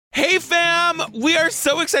Hey fam! We are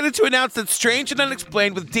so excited to announce that Strange and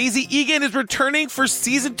Unexplained with Daisy Egan is returning for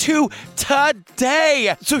season 2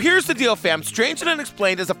 today. So here's the deal, fam. Strange and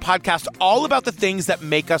Unexplained is a podcast all about the things that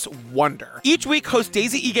make us wonder. Each week, host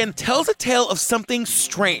Daisy Egan tells a tale of something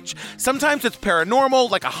strange. Sometimes it's paranormal,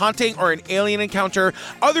 like a haunting or an alien encounter.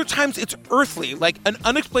 Other times it's earthly, like an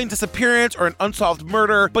unexplained disappearance or an unsolved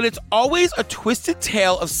murder. But it's always a twisted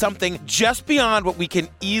tale of something just beyond what we can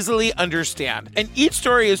easily understand. And each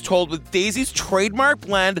story is told with Daisy's trademark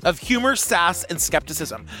blend of humor, sass, and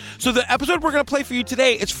skepticism. So the episode we're going to play for you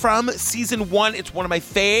today is from season 1. It's one of my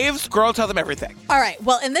faves. Girl, tell them everything. All right.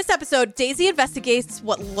 Well, in this episode, Daisy investigates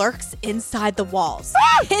what lurks inside the walls.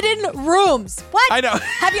 Hidden rooms. What? I know.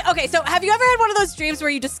 Have you ever had one of those dreams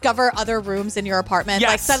where you discover other rooms in your apartment? Yes.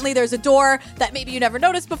 Like suddenly there's a door that maybe you never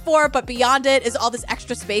noticed before, but beyond it is all this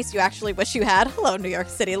extra space you actually wish you had. Hello, New York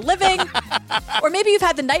City living. Or maybe you've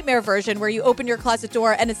had the nightmare version where you open your closet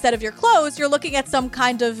door and instead of your clothes, you're looking at some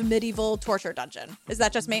kind of medieval torture dungeon. Is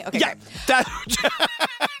that just me? Okay, Yeah. great.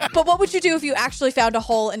 But what would you do if you actually found a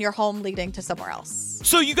hole in your home leading to somewhere else?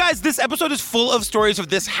 So you guys, this episode is full of stories of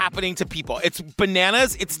this happening to people. It's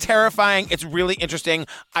bananas. It's terrifying. It's really interesting.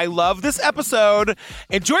 I love this episode.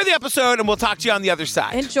 Enjoy the episode, and we'll talk to you on the other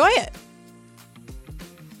side. Enjoy it.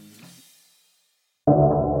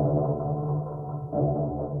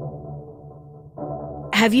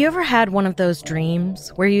 Have you ever had one of those dreams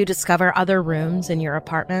where you discover other rooms in your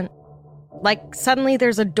apartment? Like suddenly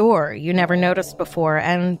there's a door you never noticed before,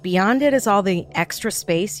 and beyond it is all the extra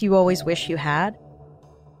space you always wish you had?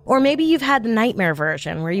 Or maybe you've had the nightmare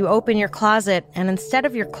version where you open your closet and instead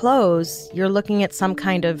of your clothes, you're looking at some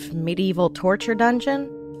kind of medieval torture dungeon?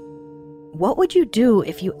 What would you do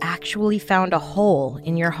if you actually found a hole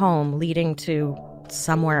in your home leading to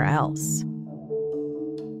somewhere else?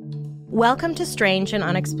 Welcome to Strange and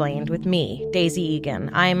Unexplained with me, Daisy Egan.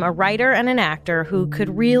 I'm a writer and an actor who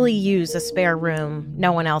could really use a spare room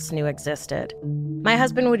no one else knew existed. My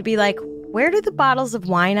husband would be like, "Where do the bottles of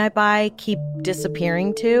wine I buy keep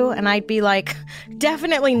disappearing to?" And I'd be like,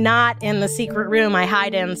 "Definitely not in the secret room I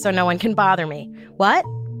hide in so no one can bother me." What?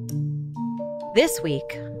 This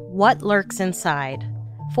week, what lurks inside?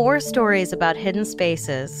 4 stories about hidden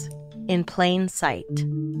spaces in plain sight.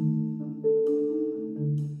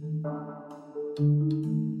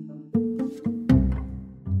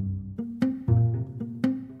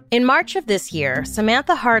 In March of this year,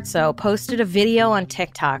 Samantha Hartsoe posted a video on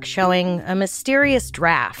TikTok showing a mysterious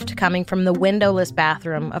draft coming from the windowless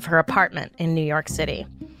bathroom of her apartment in New York City.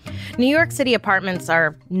 New York City apartments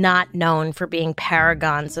are not known for being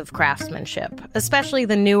paragons of craftsmanship, especially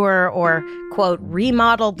the newer or, quote,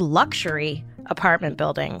 remodeled luxury apartment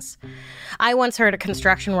buildings. I once heard a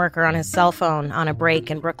construction worker on his cell phone on a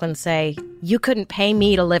break in Brooklyn say, "You couldn't pay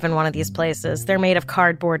me to live in one of these places. They're made of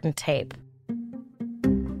cardboard and tape."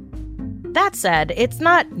 That said, it's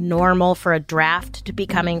not normal for a draft to be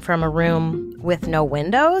coming from a room with no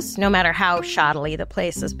windows, no matter how shoddily the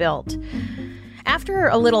place is built. After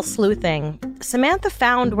a little sleuthing, Samantha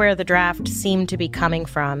found where the draft seemed to be coming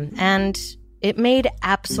from, and it made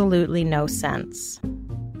absolutely no sense.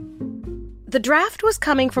 The draft was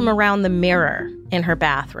coming from around the mirror in her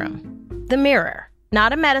bathroom. The mirror,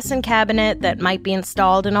 not a medicine cabinet that might be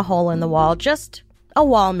installed in a hole in the wall, just a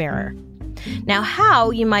wall mirror. Now, how,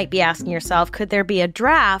 you might be asking yourself, could there be a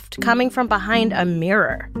draft coming from behind a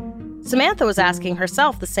mirror? Samantha was asking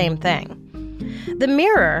herself the same thing. The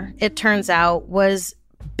mirror, it turns out, was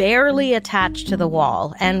barely attached to the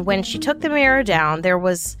wall, and when she took the mirror down, there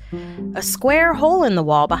was a square hole in the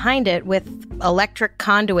wall behind it with electric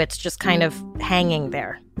conduits just kind of hanging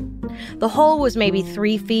there. The hole was maybe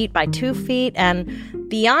 3 feet by 2 feet, and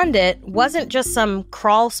beyond it wasn't just some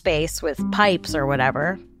crawl space with pipes or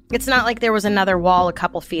whatever. It's not like there was another wall a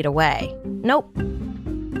couple feet away. Nope.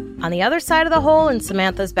 On the other side of the hole in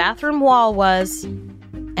Samantha's bathroom wall was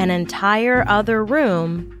an entire other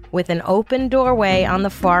room with an open doorway on the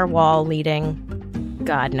far wall leading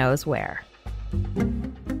God knows where.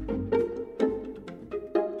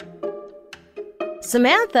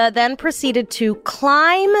 Samantha then proceeded to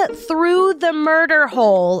climb through the murder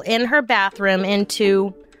hole in her bathroom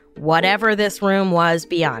into whatever this room was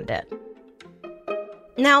beyond it.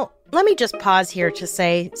 Now, let me just pause here to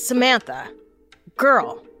say, Samantha,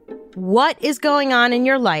 girl, what is going on in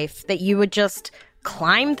your life that you would just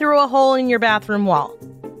climb through a hole in your bathroom wall?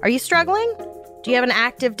 Are you struggling? Do you have an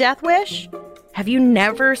active death wish? Have you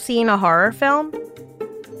never seen a horror film?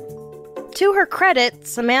 To her credit,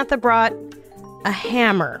 Samantha brought a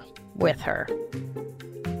hammer with her.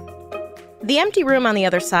 The empty room on the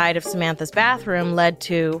other side of Samantha's bathroom led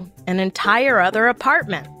to an entire other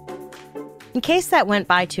apartment. In case that went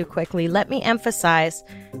by too quickly, let me emphasize,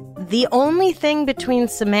 the only thing between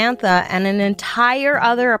Samantha and an entire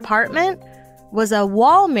other apartment was a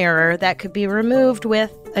wall mirror that could be removed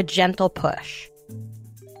with a gentle push.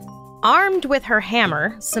 Armed with her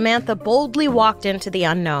hammer, Samantha boldly walked into the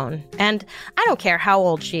unknown. And I don't care how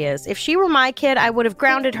old she is. If she were my kid, I would have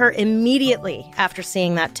grounded her immediately after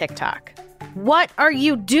seeing that TikTok. What are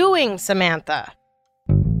you doing, Samantha?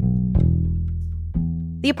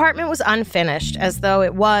 The apartment was unfinished, as though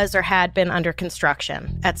it was or had been under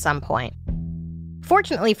construction at some point.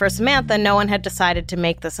 Fortunately for Samantha, no one had decided to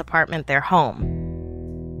make this apartment their home.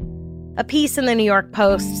 A piece in the New York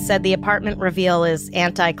Post said the apartment reveal is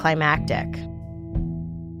anticlimactic.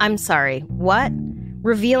 I'm sorry, what?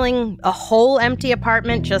 Revealing a whole empty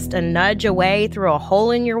apartment just a nudge away through a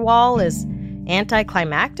hole in your wall is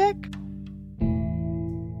anticlimactic?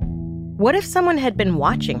 What if someone had been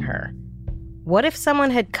watching her? What if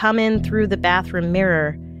someone had come in through the bathroom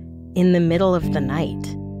mirror in the middle of the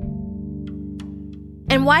night?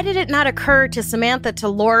 And why did it not occur to Samantha to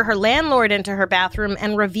lure her landlord into her bathroom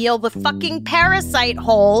and reveal the fucking parasite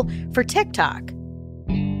hole for TikTok?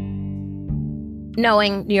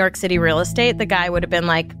 Knowing New York City real estate, the guy would have been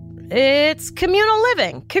like, "It's communal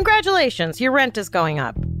living. Congratulations, your rent is going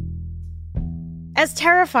up." As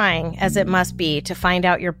terrifying as it must be to find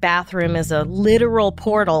out your bathroom is a literal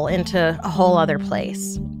portal into a whole other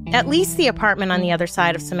place, at least the apartment on the other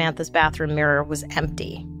side of Samantha's bathroom mirror was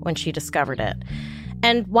empty when she discovered it.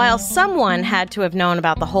 And while someone had to have known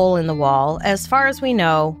about the hole in the wall, as far as we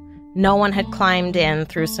know, no one had climbed in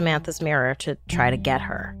through Samantha's mirror to try to get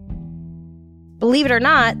her. Believe it or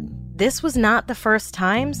not, this was not the first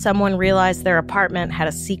time someone realized their apartment had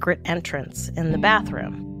a secret entrance in the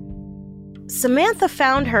bathroom. Samantha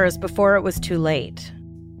found hers before it was too late.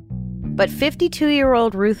 But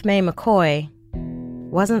 52-year-old Ruth Mae McCoy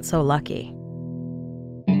wasn't so lucky.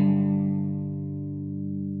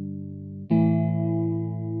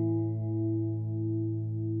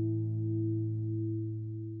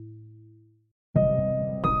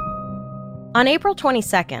 On April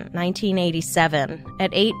 22nd, 1987,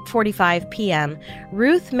 at 8:45 p.m.,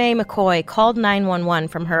 Ruth Mae McCoy called 911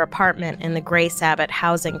 from her apartment in the Grace Abbott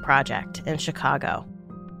Housing Project in Chicago.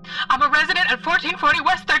 I'm a resident at 1440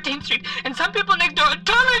 West 13th Street, and some people next door are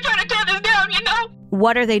totally trying to tear this down, you know?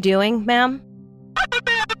 What are they doing, ma'am?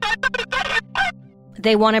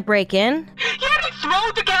 They want to break in? Yeah, they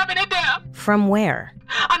throw the cabinet down. From where?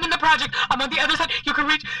 I'm in the project. I'm on the other side. You can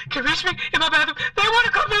reach me in my bathroom. They want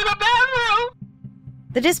to come in my bathroom.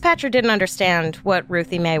 The dispatcher didn't understand what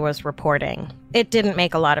Ruthie Mae was reporting. It didn't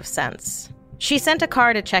make a lot of sense. She sent a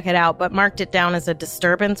car to check it out, but marked it down as a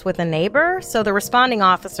disturbance with a neighbor, so the responding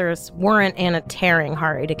officers weren't in a tearing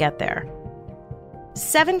hurry to get there.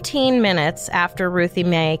 17 minutes after Ruthie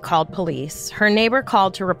Mae called police, her neighbor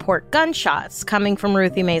called to report gunshots coming from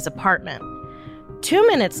Ruthie Mae's apartment. 2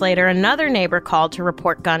 minutes later, another neighbor called to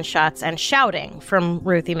report gunshots and shouting from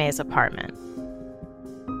Ruthie Mae's apartment.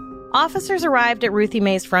 Officers arrived at Ruthie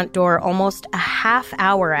Mae's front door almost a half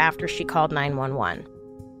hour after she called 911.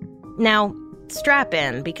 Now, strap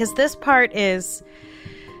in, because this part is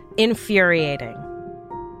infuriating.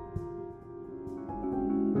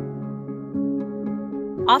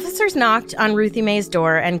 Officers knocked on Ruthie Mae's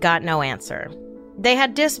door and got no answer. They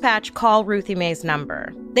had dispatch call Ruthie Mae's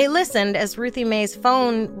number. They listened as Ruthie Mae's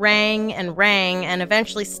phone rang and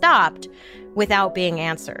eventually stopped without being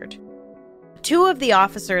answered. 2 of the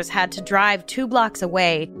officers had to drive 2 blocks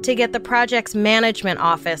away to get the project's management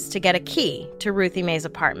office to get a key to Ruthie Mae's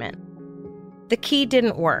apartment. The key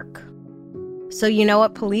didn't work. So you know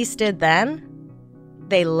what police did then?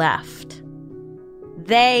 They left.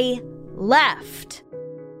 They left.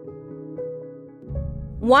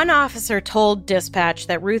 One officer told dispatch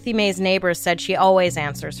that Ruthie Mae's neighbors said she always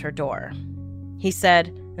answers her door. He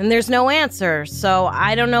said, "And there's no answer, so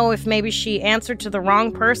I don't know if maybe she answered to the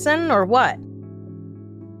wrong person or what."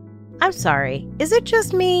 I'm sorry, is it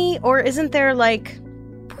just me, or isn't there,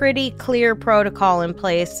 pretty clear protocol in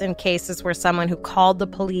place in cases where someone who called the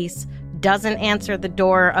police doesn't answer the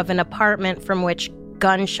door of an apartment from which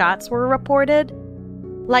gunshots were reported?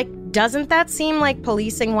 Doesn't that seem like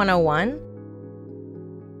policing 101?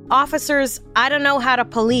 Officers, I don't know how to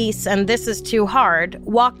police and this is too hard,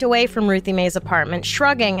 walked away from Ruthie Mae's apartment,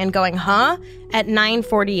 shrugging and going, huh? At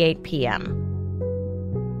 9:48 p.m.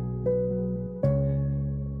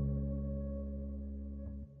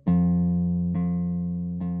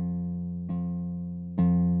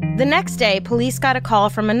 The next day, police got a call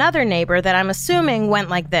from another neighbor that I'm assuming went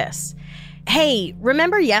like this. "Hey,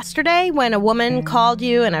 remember yesterday when a woman called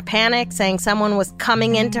you in a panic saying someone was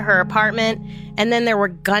coming into her apartment and then there were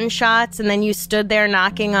gunshots, and then you stood there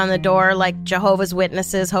knocking on the door like Jehovah's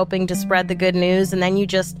Witnesses hoping to spread the good news, and then you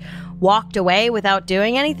just walked away without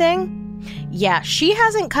doing anything? Yeah, she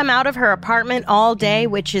hasn't come out of her apartment all day,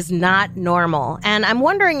 which is not normal. And I'm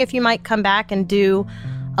wondering if you might come back and do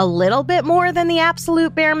a little bit more than the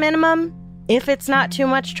absolute bare minimum, if it's not too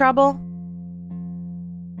much trouble.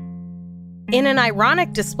 In an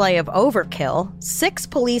ironic display of overkill, 6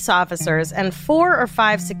 police officers and 4 or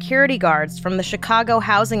 5 security guards from the Chicago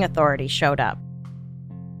Housing Authority showed up.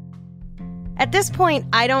 At this point,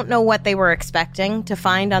 I don't know what they were expecting to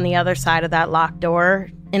find on the other side of that locked door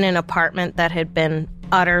in an apartment that had been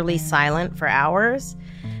utterly silent for hours.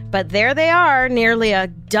 But there they are, nearly a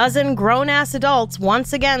dozen grown-ass adults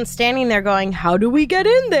once again standing there going, "How do we get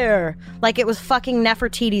in there?" Like it was fucking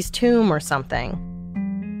Nefertiti's tomb or something.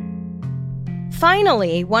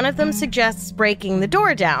 Finally, one of them suggests breaking the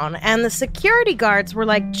door down, and the security guards were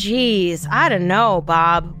like, "Geez, I don't know,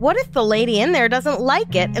 Bob. What if the lady in there doesn't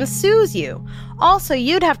like it and sues you? Also,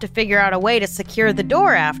 you'd have to figure out a way to secure the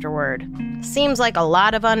door afterward. Seems like a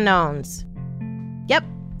lot of unknowns." Yep,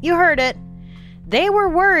 you heard it. They were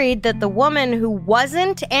worried that the woman who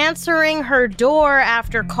wasn't answering her door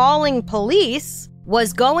after calling police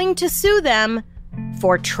was going to sue them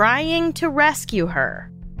for trying to rescue her.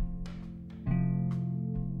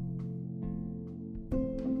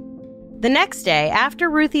 The next day,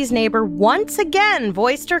 after Ruthie's neighbor once again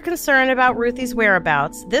voiced her concern about Ruthie's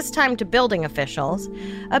whereabouts, this time to building officials,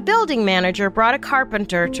 a building manager brought a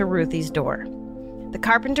carpenter to Ruthie's door. The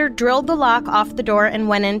carpenter drilled the lock off the door and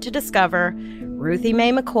went in to discover Ruthie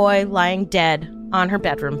Mae McCoy lying dead on her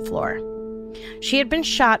bedroom floor. She had been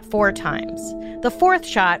shot 4 times. The 4th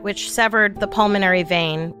shot, which severed the pulmonary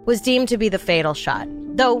vein, was deemed to be the fatal shot,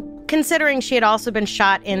 though considering she had also been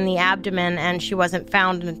shot in the abdomen and she wasn't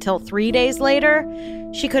found until 3 days later,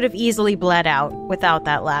 she could have easily bled out without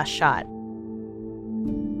that last shot.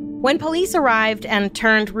 When police arrived and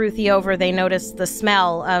turned Ruthie over, they noticed the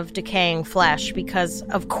smell of decaying flesh because,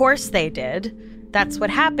 of course they did. That's what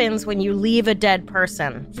happens when you leave a dead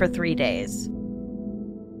person for 3 days.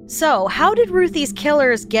 So, how did Ruthie's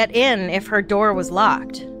killers get in if her door was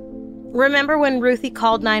locked? Remember when Ruthie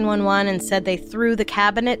called 911 and said they threw the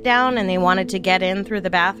cabinet down and they wanted to get in through the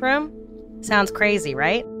bathroom? Sounds crazy,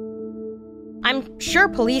 right? I'm sure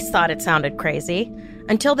police thought it sounded crazy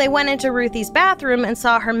until they went into Ruthie's bathroom and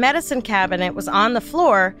saw her medicine cabinet was on the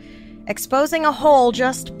floor, exposing a hole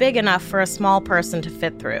just big enough for a small person to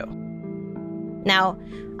fit through. Now,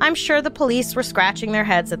 I'm sure the police were scratching their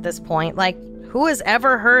heads at this point, like, who has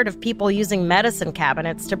ever heard of people using medicine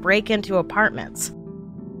cabinets to break into apartments?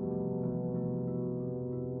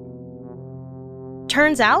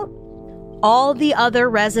 Turns out, all the other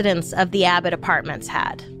residents of the Abbott apartments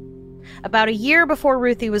had. About a year before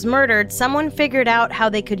Ruthie was murdered, someone figured out how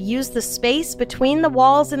they could use the space between the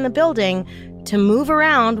walls in the building to move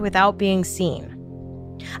around without being seen.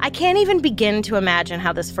 I can't even begin to imagine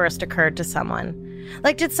how this first occurred to someone.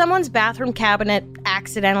 Like, did someone's bathroom cabinet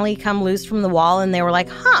accidentally come loose from the wall and they were like,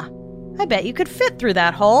 I bet you could fit through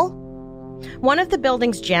that hole? One of the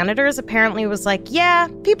building's janitors apparently was like, yeah,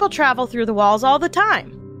 people travel through the walls all the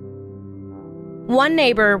time. One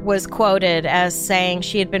neighbor was quoted as saying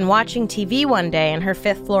she had been watching TV one day in her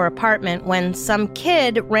 5th floor apartment when some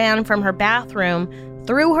kid ran from her bathroom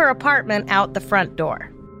through her apartment out the front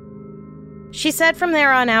door. She said from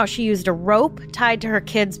there on out she used a rope tied to her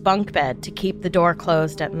kid's bunk bed to keep the door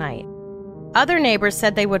closed at night. Other neighbors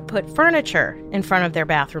said they would put furniture in front of their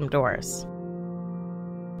bathroom doors.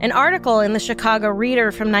 An article in the Chicago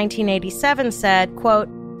Reader from 1987 said, quote,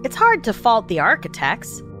 "It's hard to fault the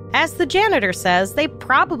architects. As the janitor says, they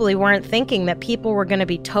probably weren't thinking that people were going to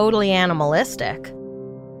be totally animalistic."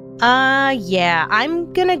 Yeah,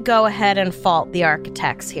 I'm going to go ahead and fault the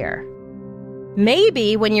architects here.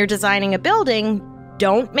 Maybe when you're designing a building,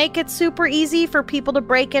 don't make it super easy for people to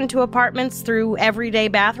break into apartments through everyday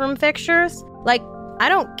bathroom fixtures. Like, I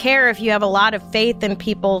don't care if you have a lot of faith in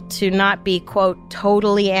people to not be, quote,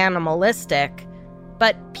 totally animalistic,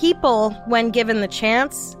 but people, when given the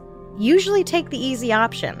chance, usually take the easy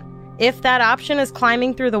option. If that option is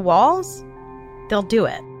climbing through the walls, they'll do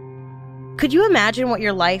it. Could you imagine what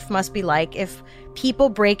your life must be like if people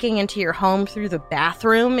breaking into your home through the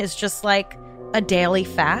bathroom is just like a daily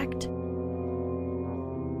fact?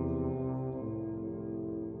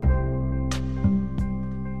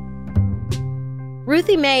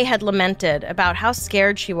 Ruthie Mae had lamented about how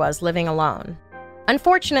scared she was living alone.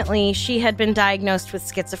 Unfortunately, she had been diagnosed with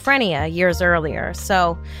schizophrenia years earlier,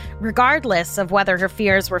 so regardless of whether her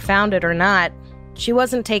fears were founded or not, she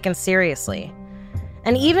wasn't taken seriously.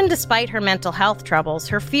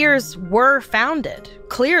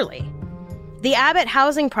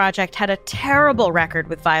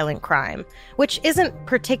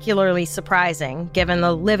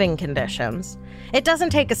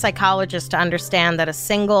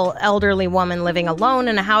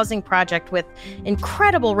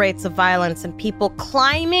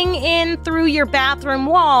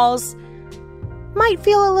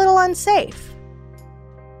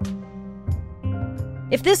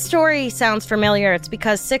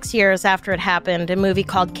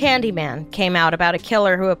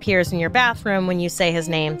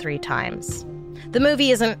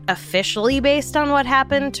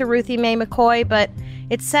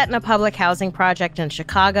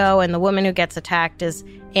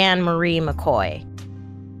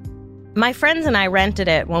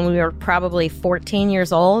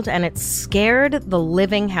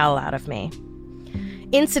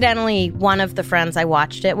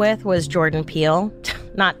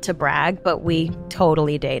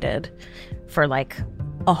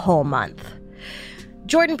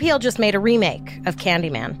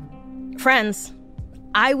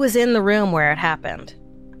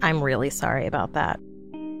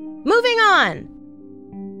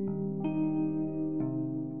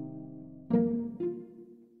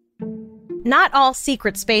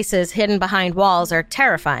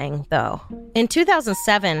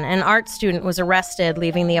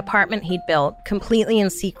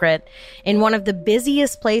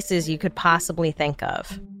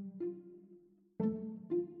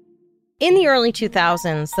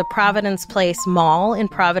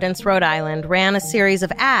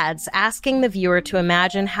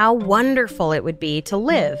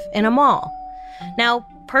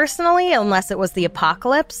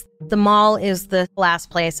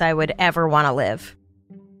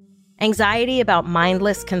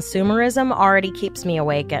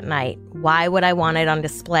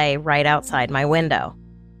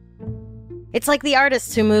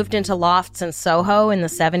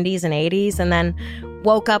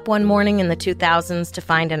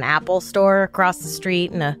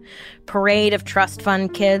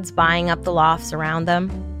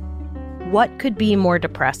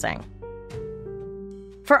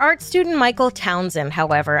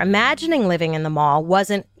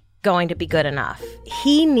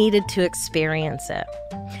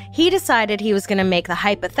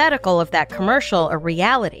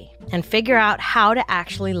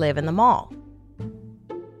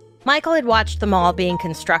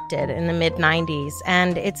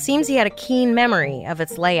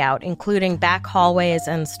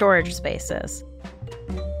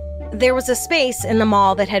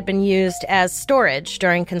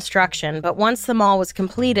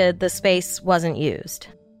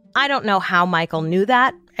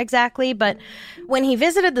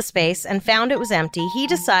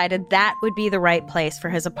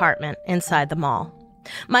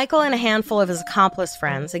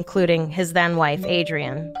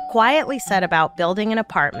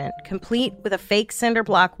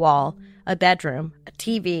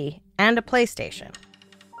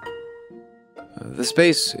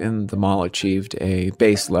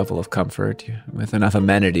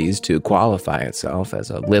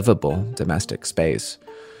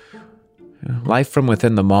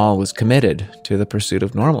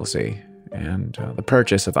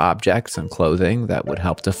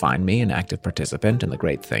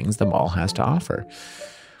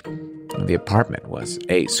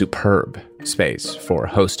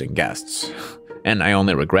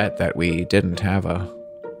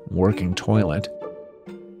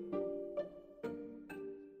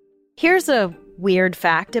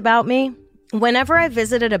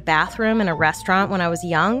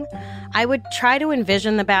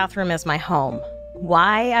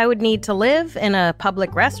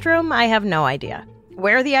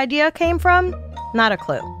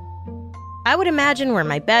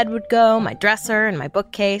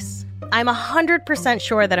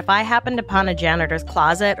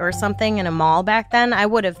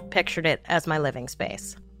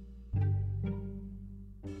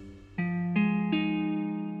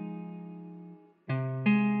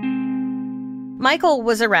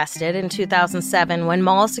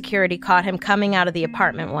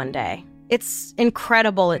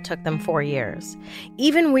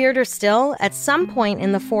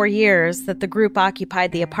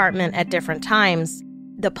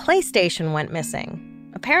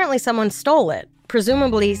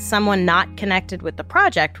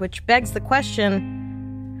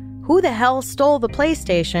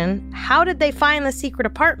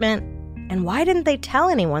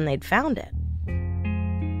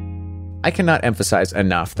 I cannot emphasize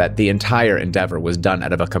enough that the entire endeavor was done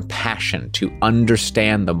out of a compassion to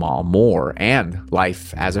understand the mall more and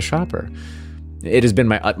life as a shopper. It has been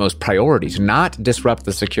my utmost priority to not disrupt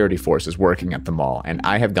the security forces working at the mall, and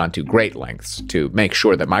I have gone to great lengths to make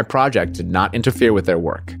sure that my project did not interfere with their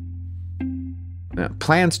work.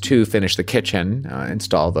 Plans to finish the kitchen,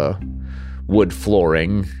 install the wood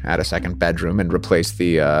flooring, add a second bedroom, and replace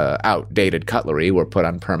the outdated cutlery were put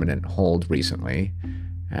on permanent hold recently,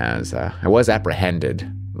 as I was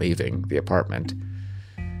apprehended leaving the apartment.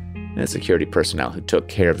 The security personnel who took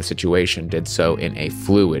care of the situation did so in a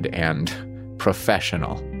fluid and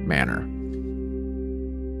professional manner.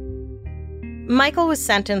 Michael was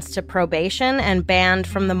sentenced to probation and banned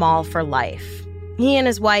from the mall for life. He and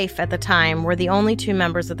his wife at the time were the only two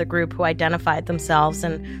members of the group who identified themselves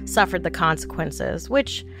and suffered the consequences,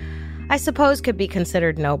 which I suppose could be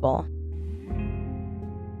considered noble.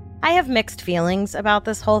 I have mixed feelings about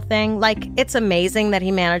this whole thing. Like, it's amazing that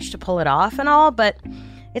he managed to pull it off and all, but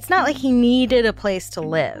it's not like he needed a place to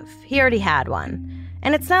live. He already had one.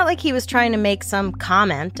 And it's not like he was trying to make some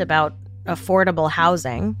comment about affordable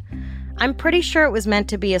housing. I'm pretty sure it was meant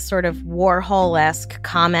to be a sort of Warhol-esque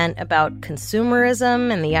comment about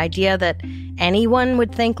consumerism and the idea that anyone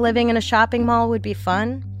would think living in a shopping mall would be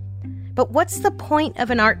fun. But what's the point of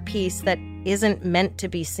an art piece that isn't meant to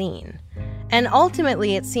be seen? And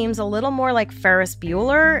ultimately, it seems a little more like Ferris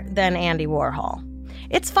Bueller than Andy Warhol.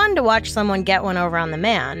 It's fun to watch someone get one over on the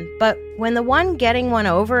man, but when the one getting one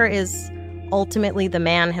over is ultimately the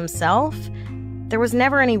man himself, there was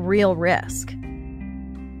never any real risk.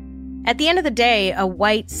 At the end of the day, a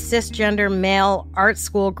white, cisgender male art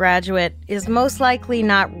school graduate is most likely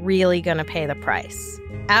not really going to pay the price.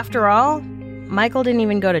 After all, Michael didn't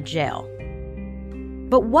even go to jail.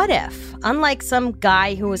 But what if, unlike some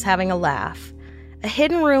guy who was having a laugh, a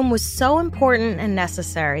hidden room was so important and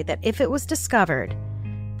necessary that if it was discovered,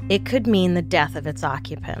 it could mean the death of its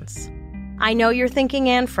occupants? I know you're thinking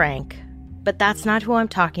Anne Frank, but that's not who I'm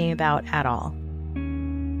talking about at all.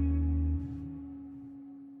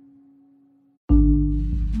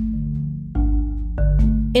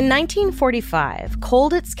 In 1945,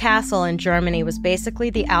 Colditz Castle in Germany was basically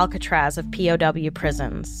the Alcatraz of POW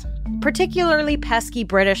prisons. Particularly pesky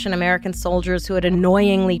British and American soldiers who had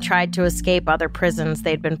annoyingly tried to escape other prisons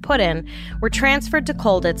they'd been put in were transferred to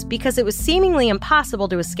Colditz because it was seemingly impossible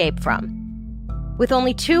to escape from. With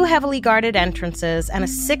only 2 heavily guarded entrances and a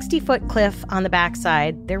 60-foot cliff on the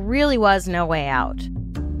backside, there really was no way out.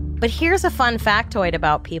 But here's a fun factoid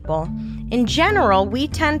about people. In general, we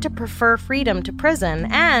tend to prefer freedom to prison,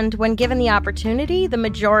 and when given the opportunity, the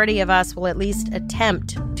majority of us will at least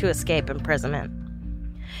attempt to escape imprisonment.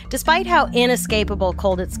 Despite how inescapable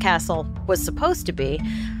Colditz Castle was supposed to be,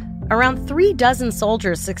 around 36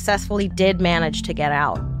 soldiers successfully did manage to get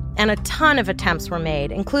out. And a ton of attempts were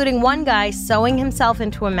made, including one guy sewing himself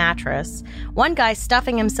into a mattress, one guy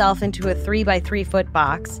stuffing himself into a 3-by-3-foot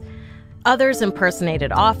box, others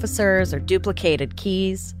impersonated officers or duplicated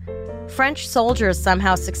keys. French soldiers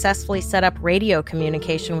somehow successfully set up radio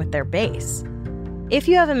communication with their base. If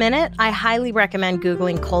you have a minute, I highly recommend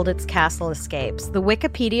Googling Colditz Castle escapes. The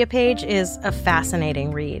Wikipedia page is a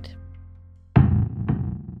fascinating read.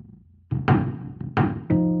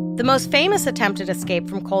 The most famous attempted escape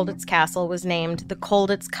from Colditz Castle was named the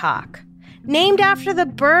Colditz Cock. Named after the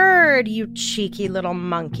bird, you cheeky little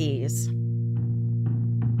monkeys.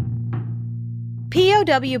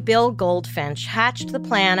 POW Bill Goldfinch hatched the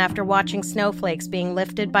plan after watching snowflakes being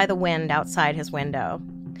lifted by the wind outside his window.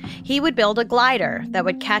 He would build a glider that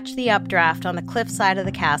would catch the updraft on the cliffside of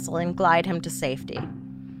the castle and glide him to safety.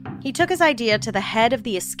 He took his idea to the head of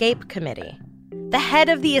the escape committee. The head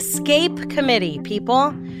of the escape committee,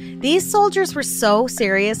 people. These soldiers were so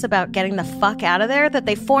serious about getting the fuck out of there that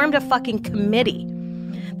they formed a fucking committee.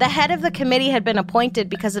 The head of the committee had been appointed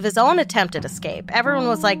because of his own attempted escape. Everyone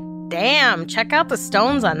was like, damn, check out the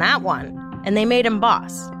stones on that one. And they made him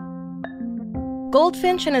boss.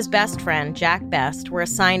 Goldfinch and his best friend, Jack Best, were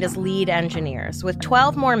assigned as lead engineers, with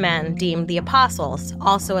 12 more men deemed the Apostles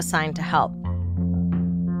also assigned to help.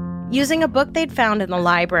 Using a book they'd found in the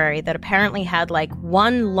library that apparently had like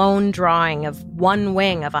one lone drawing of one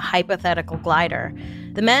wing of a hypothetical glider,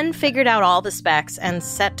 the men figured out all the specs and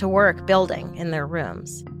set to work building in their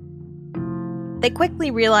rooms. They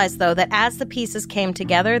quickly realized, though, that as the pieces came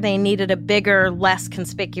together, they needed a bigger, less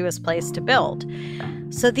conspicuous place to build.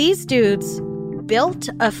 So these dudes built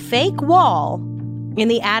a fake wall in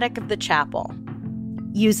the attic of the chapel,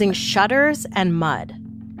 using shutters and mud.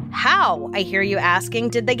 How, I hear you asking,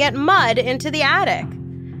 did they get mud into the attic?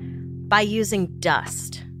 By using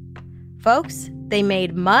dust. Folks, they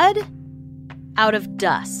made mud out of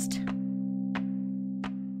dust.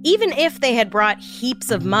 Even if they had brought heaps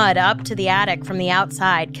of mud up to the attic from the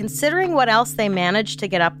outside, considering what else they managed to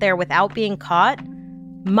get up there without being caught,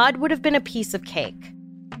 mud would have been a piece of cake.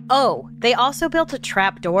 Oh, they also built a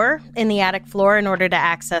trapdoor in the attic floor in order to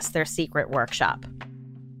access their secret workshop.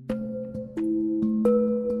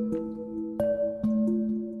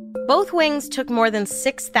 Both wings took more than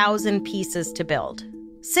 6,000 pieces to build.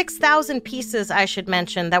 6,000 pieces, I should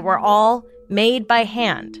mention, that were all made by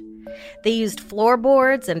hand. They used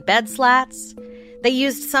floorboards and bed slats. They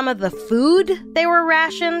used some of the food they were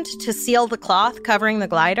rationed to seal the cloth covering the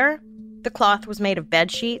glider. The cloth was made of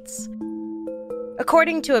bed sheets.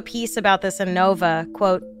 According to a piece about this in Nova,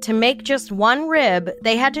 quote, to make just one rib,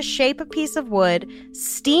 they had to shape a piece of wood,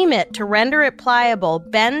 steam it to render it pliable,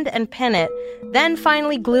 bend and pin it, then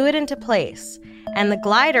finally glue it into place. And the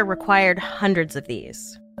glider required hundreds of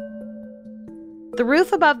these. The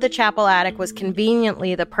roof above the chapel attic was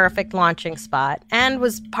conveniently the perfect launching spot and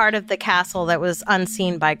was part of the castle that was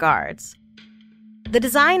unseen by guards. The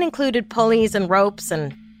design included pulleys and ropes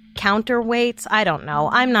and counterweights. I don't know.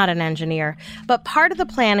 I'm not an engineer. But part of the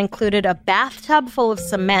plan included a bathtub full of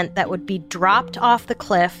cement that would be dropped off the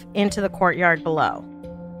cliff into the courtyard below.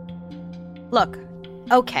 Look,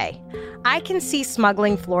 okay, I can see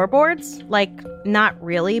smuggling floorboards. Like, not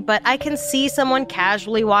really, but I can see someone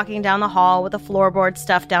casually walking down the hall with a floorboard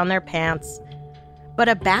stuffed down their pants. But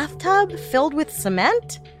a bathtub filled with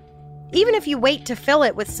cement? Even if you wait to fill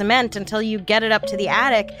it with cement until you get it up to the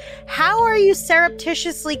attic, how are you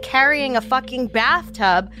surreptitiously carrying a fucking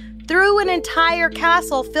bathtub through an entire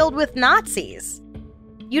castle filled with Nazis?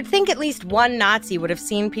 You'd think at least one Nazi would have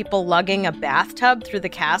seen people lugging a bathtub through the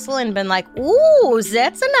castle and been like, ooh,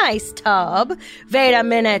 that's a nice tub. Wait a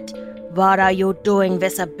minute. What are you doing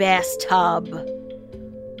with a bathtub?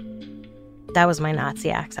 That was my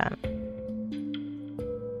Nazi accent.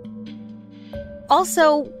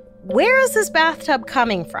 Also, where is this bathtub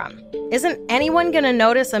coming from? Isn't anyone going to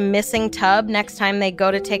notice a missing tub next time they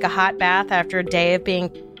go to take a hot bath after a day of being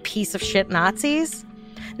piece of shit Nazis?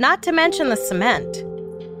 Not to mention the cement.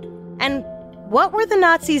 And what were the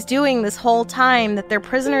Nazis doing this whole time that their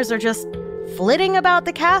prisoners are just flitting about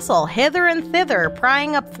the castle, hither and thither,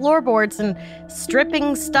 prying up floorboards and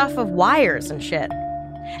stripping stuff of wires and shit?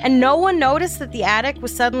 And no one noticed that the attic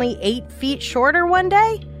was suddenly 8 feet shorter one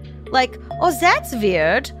day? Like, oh, that's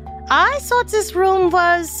weird. I thought this room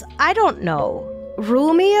was, I don't know,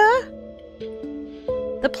 roomier?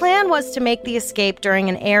 The plan was to make the escape during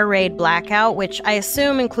an air raid blackout, which I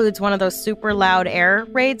assume includes one of those super loud air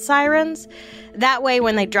raid sirens. That way,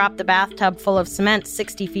 when they dropped the bathtub full of cement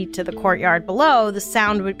 60 feet to the courtyard below, the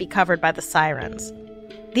sound would be covered by the sirens.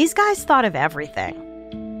 These guys thought of everything.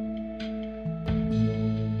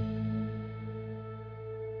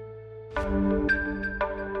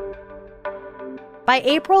 By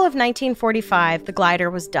April of 1945, the glider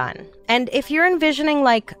was done. And if you're envisioning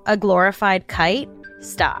like a glorified kite,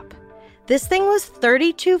 stop. This thing was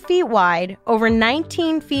 32 feet wide, over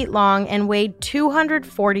 19 feet long, and weighed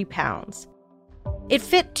 240 pounds. It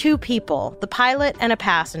fit 2 people, the pilot and a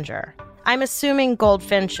passenger. I'm assuming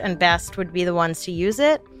Goldfinch and Best would be the ones to use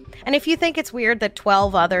it. And if you think it's weird that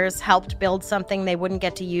 12 others helped build something they wouldn't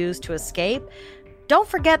get to use to escape, don't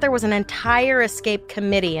forget there was an entire escape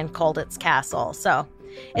committee in Colditz Castle, so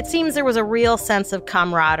it seems there was a real sense of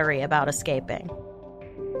camaraderie about escaping.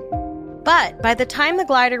 But by the time the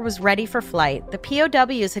glider was ready for flight, the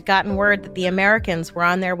POWs had gotten word that the Americans were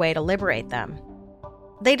on their way to liberate them.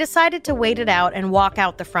 They decided to wait it out and walk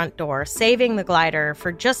out the front door, saving the glider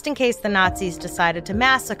for just in case the Nazis decided to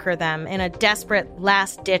massacre them in a desperate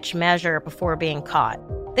last-ditch measure before being caught.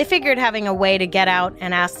 They figured having a way to get out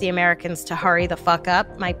and ask the Americans to hurry the fuck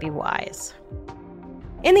up might be wise.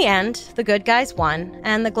 In the end, the good guys won,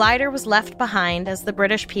 and the glider was left behind as the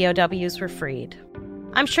British POWs were freed.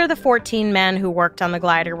 I'm sure the 14 men who worked on the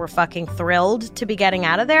glider were fucking thrilled to be getting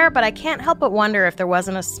out of there, but I can't help but wonder if there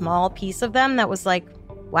wasn't a small piece of them that was like,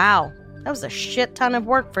 wow, that was a shit ton of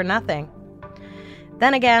work for nothing.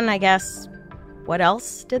 Then again, I guess, what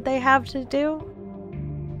else did they have to do?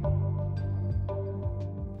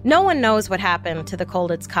 No one knows what happened to the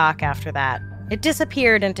Colditz cock after that. It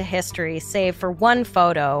disappeared into history, save for one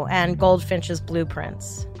photo and Goldfinch's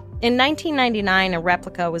blueprints. In 1999, a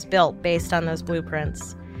replica was built based on those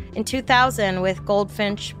blueprints. In 2000, with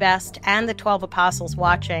Goldfinch, Best, and the 12 Apostles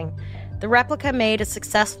watching, the replica made a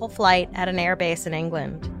successful flight at an airbase in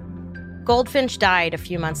England. Goldfinch died a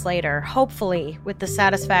few months later, hopefully with the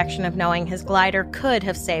satisfaction of knowing his glider could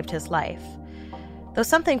have saved his life. Though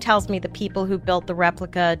something tells me the people who built the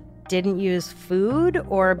replica didn't use food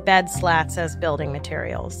or bed slats as building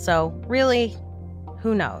materials, so really,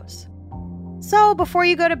 who knows? So before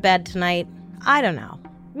you go to bed tonight, I don't know,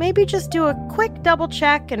 maybe just do a quick double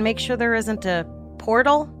check and make sure there isn't a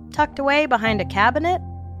portal tucked away behind a cabinet.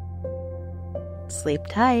 Sleep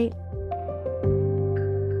tight.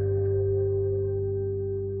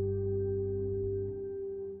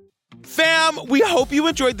 Fam, we hope you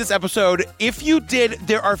enjoyed this episode. If you did,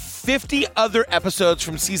 there are 50 other episodes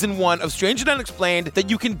from season 1 of Strange and Unexplained that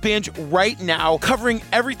you can binge right now, covering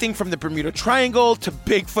everything from the Bermuda Triangle to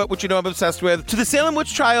Bigfoot, which you know I'm obsessed with, to the Salem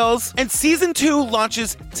Witch Trials, and season 2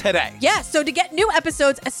 launches today. Yeah, so to get new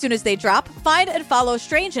episodes as soon as they drop, find and follow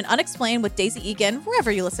Strange and Unexplained with Daisy Egan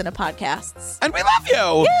wherever you listen to podcasts. And we love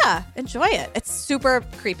you! Yeah, enjoy it. It's super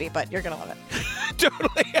creepy, but you're going to love it.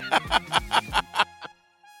 Totally.